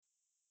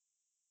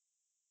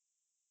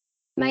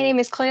My name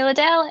is Chloe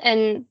Liddell,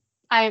 and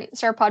I'm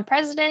Serpod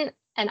President,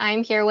 and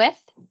I'm here with.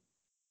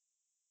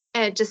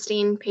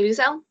 Justine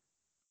Pedussel.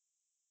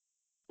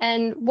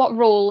 And what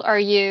role are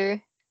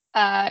you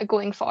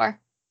going for?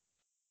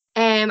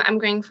 I'm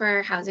going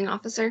for housing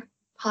officer,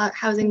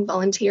 housing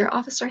volunteer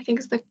officer, I think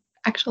is the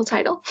actual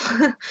title.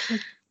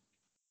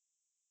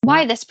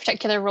 Why this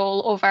particular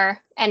role over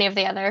any of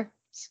the others?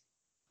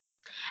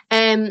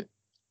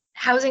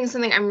 Housing is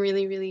something I'm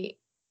really, really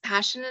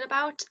passionate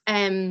about,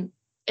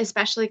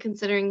 especially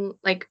considering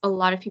like a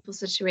lot of people's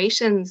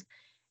situations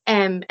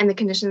and the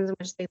conditions in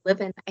which they live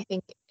in. I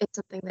think it's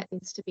something that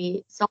needs to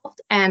be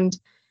solved. And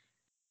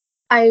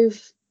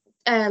I've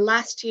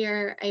last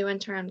year I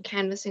went around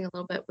canvassing a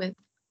little bit with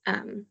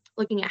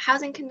looking at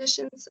housing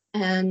conditions,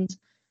 and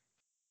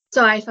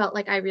so I felt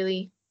like I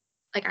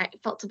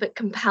felt a bit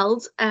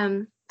compelled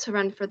to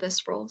run for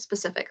this role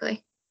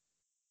specifically.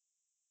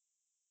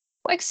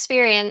 What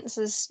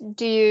experiences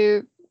do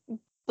you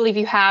believe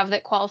you have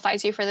that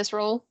qualifies you for this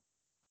role?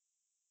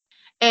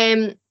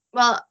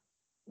 Well,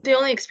 the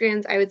only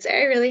experience I would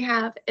say I really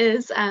have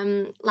is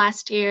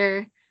last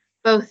year,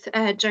 both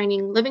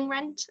joining Living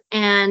Rent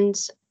and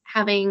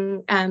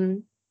having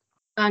gone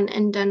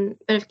and done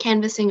a bit of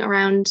canvassing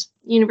around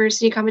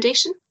university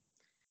accommodation,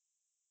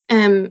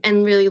 and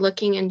really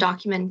looking and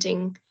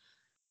documenting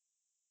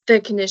the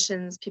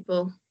conditions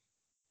people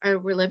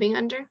were living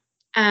under.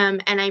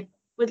 And I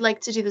would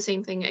like to do the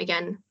same thing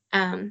again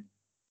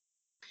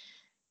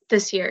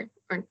this year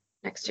or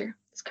next year.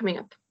 It's coming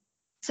up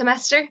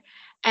semester.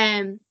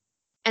 And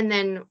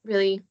then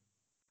really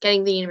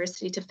getting the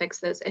university to fix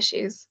those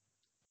issues.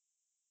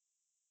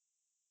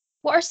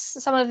 What are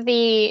some of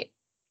the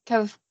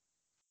kind of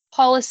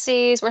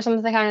policies or some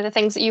of the kind of the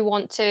things that you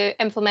want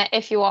to implement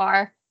if you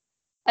are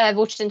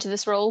voted into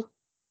this role?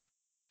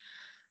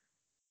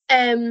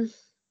 Well,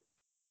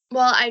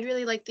 I'd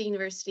really like the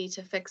university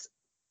to fix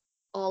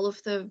all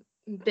of the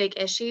big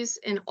issues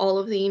in all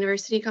of the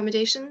university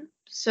accommodation.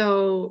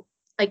 So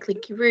like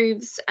leaky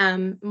roofs,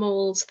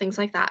 molds, things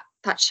like that.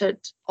 That should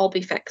all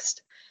be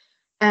fixed.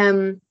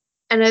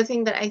 Another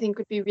thing that I think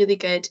would be really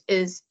good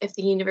is if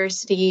the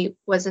university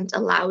wasn't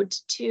allowed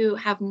to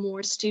have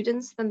more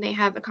students than they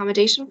have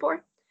accommodation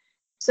for.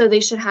 So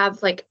they should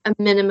have like a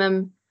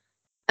minimum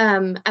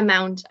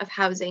amount of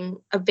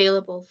housing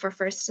available for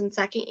first and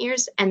second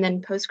years and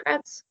then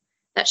postgrads.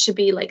 That should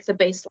be like the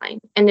baseline.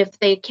 And if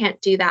they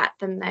can't do that,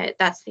 then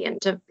that's the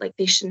end of like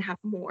they shouldn't have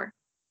more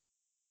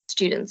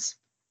students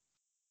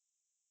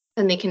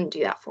than they can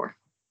do that for.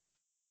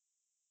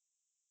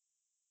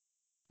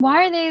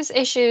 Why are these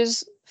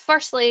issues,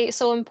 firstly,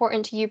 so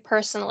important to you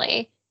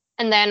personally,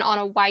 and then on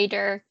a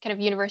wider kind of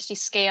university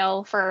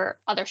scale for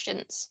other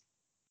students?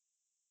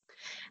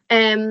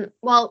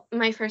 Well,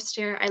 my first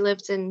year I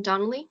lived in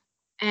Donnelly,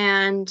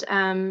 and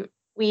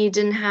we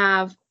didn't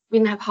have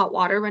hot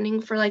water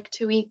running for like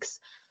 2 weeks.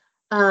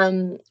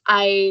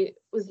 I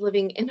was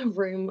living in a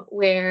room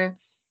where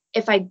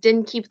if I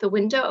didn't keep the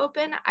window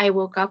open, I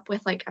woke up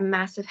with like a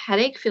massive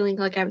headache, feeling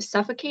like I was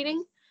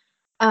suffocating.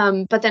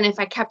 But then if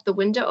I kept the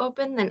window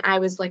open, then I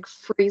was like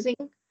freezing.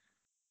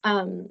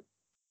 And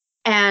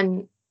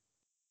I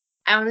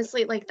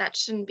honestly, like, that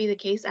shouldn't be the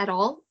case at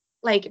all.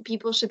 Like,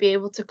 people should be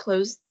able to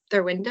close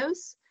their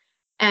windows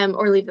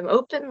or leave them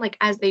open, like,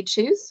 as they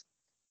choose.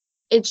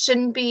 It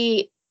shouldn't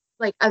be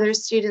like other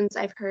students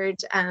I've heard,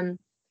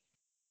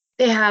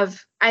 they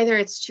have either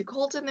it's too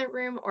cold in their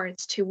room or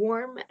it's too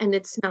warm and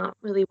it's not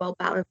really well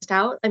balanced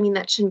out. I mean,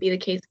 that shouldn't be the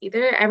case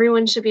either.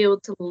 Everyone should be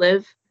able to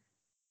live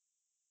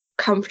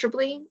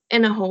comfortably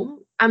in a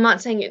home. I'm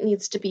not saying it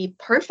needs to be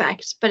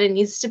perfect, but it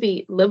needs to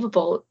be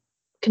livable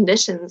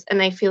conditions.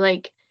 And I feel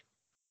like,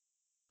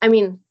 I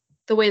mean,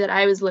 the way that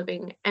I was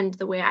living and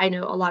the way I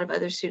know a lot of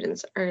other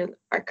students are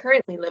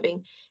currently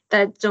living,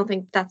 that I don't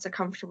think that's a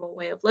comfortable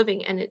way of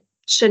living, and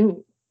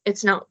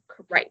it's not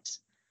right.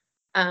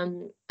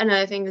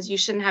 Another thing is you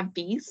shouldn't have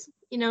bees,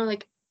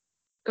 like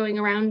going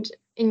around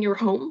in your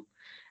home.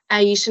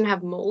 You shouldn't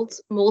have mold.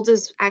 Mold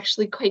is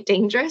actually quite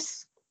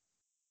dangerous.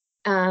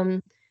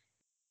 You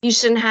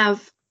shouldn't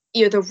have,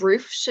 the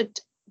roof should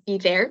be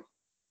there.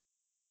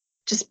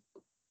 Just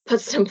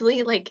put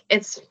simply, like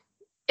it's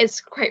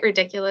quite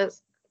ridiculous.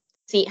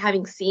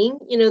 Having seen,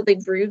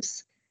 the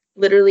roofs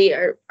literally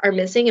are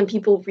missing and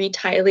people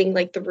retiling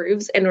like the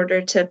roofs in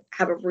order to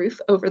have a roof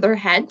over their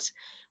head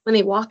when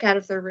they walk out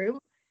of their room.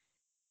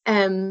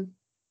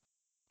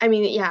 I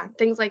mean, yeah,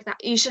 things like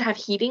that. You should have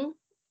heating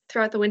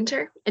throughout the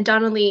winter. And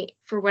Donnelly,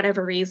 for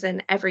whatever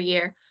reason, every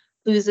year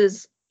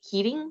loses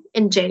heating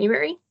in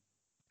January.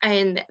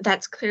 And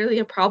that's clearly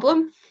a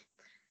problem.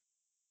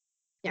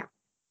 Yeah.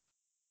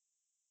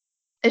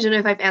 I don't know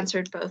if I've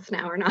answered both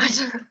now or not.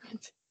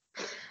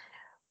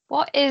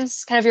 What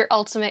is kind of your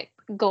ultimate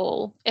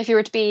goal? If you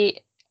were to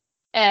be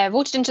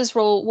voted into this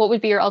role, what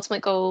would be your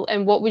ultimate goal,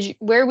 and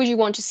where would you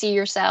want to see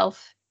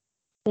yourself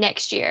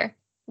next year?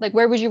 Like,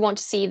 where would you want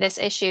to see this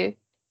issue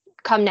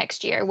come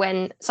next year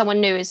when someone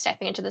new is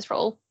stepping into this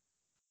role?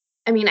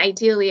 I mean,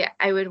 ideally,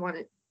 I would want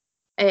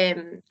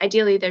it.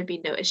 Ideally, there'd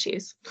be no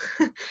issues.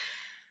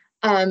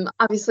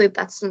 Obviously,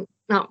 that's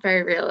not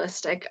very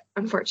realistic,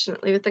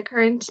 unfortunately, with the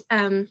current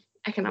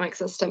economic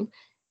system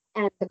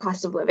and the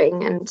cost of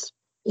living and,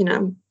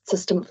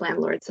 system of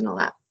landlords and all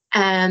that.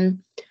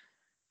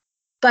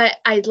 But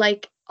I'd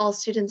like all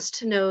students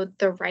to know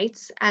their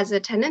rights as a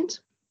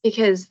tenant,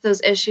 because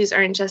those issues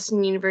aren't just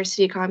in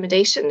university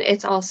accommodation,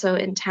 it's also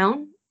in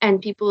town.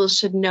 And people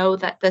should know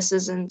that this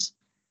isn't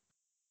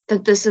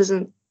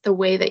the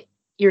way that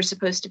you're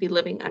supposed to be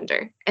living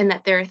under, and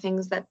that there are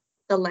things that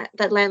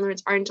that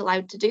landlords aren't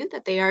allowed to do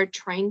that they are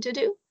trying to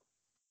do.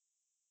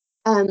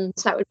 So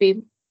that would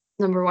be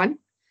number one.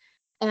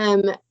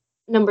 Um,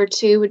 Number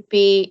two would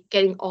be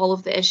getting all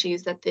of the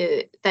issues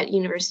that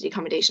university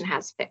accommodation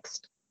has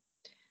fixed.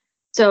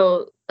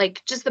 So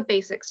like just the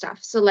basic stuff.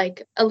 So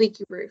like a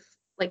leaky roof,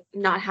 like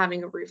not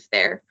having a roof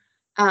there,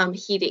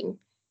 heating,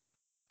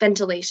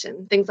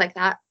 ventilation, things like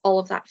that, all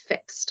of that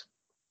fixed.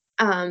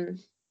 Um,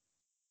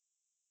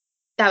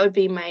 that would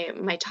be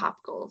my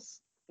top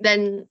goals.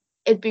 Then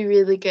it'd be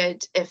really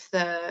good if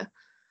the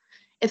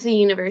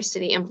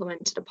university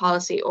implemented a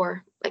policy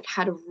or like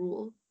had a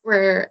rule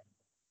where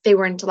they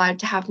weren't allowed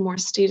to have more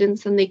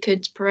students than they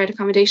could provide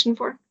accommodation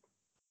for.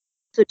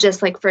 So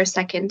just like for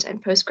second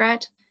and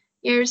postgrad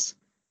years,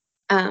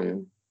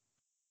 um,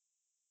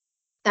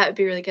 that would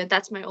be really good.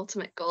 That's my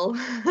ultimate goal.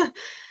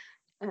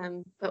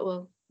 But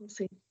we'll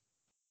see.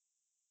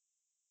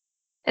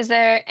 Is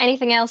there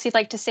anything else you'd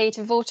like to say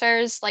to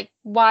voters? Like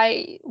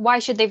why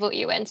should they vote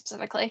you in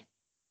specifically?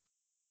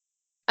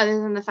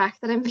 Other than the fact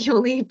that I'm the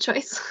only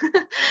choice.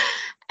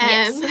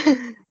 Yes.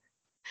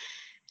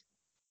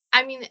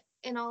 I mean,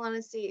 in all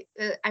honesty,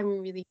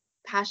 I'm really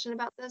passionate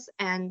about this,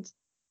 and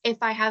if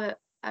I have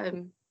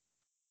a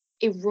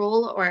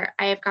role, or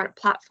I have got a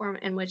platform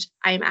in which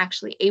I'm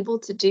actually able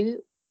to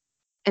do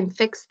and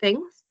fix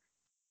things,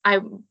 I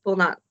will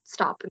not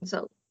stop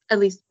until at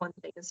least one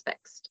thing is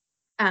fixed.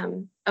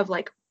 Of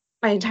like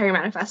my entire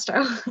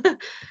manifesto.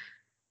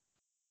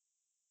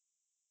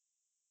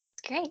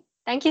 Great.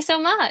 Thank you so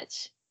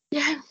much.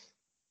 Yeah,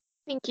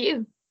 thank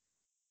you.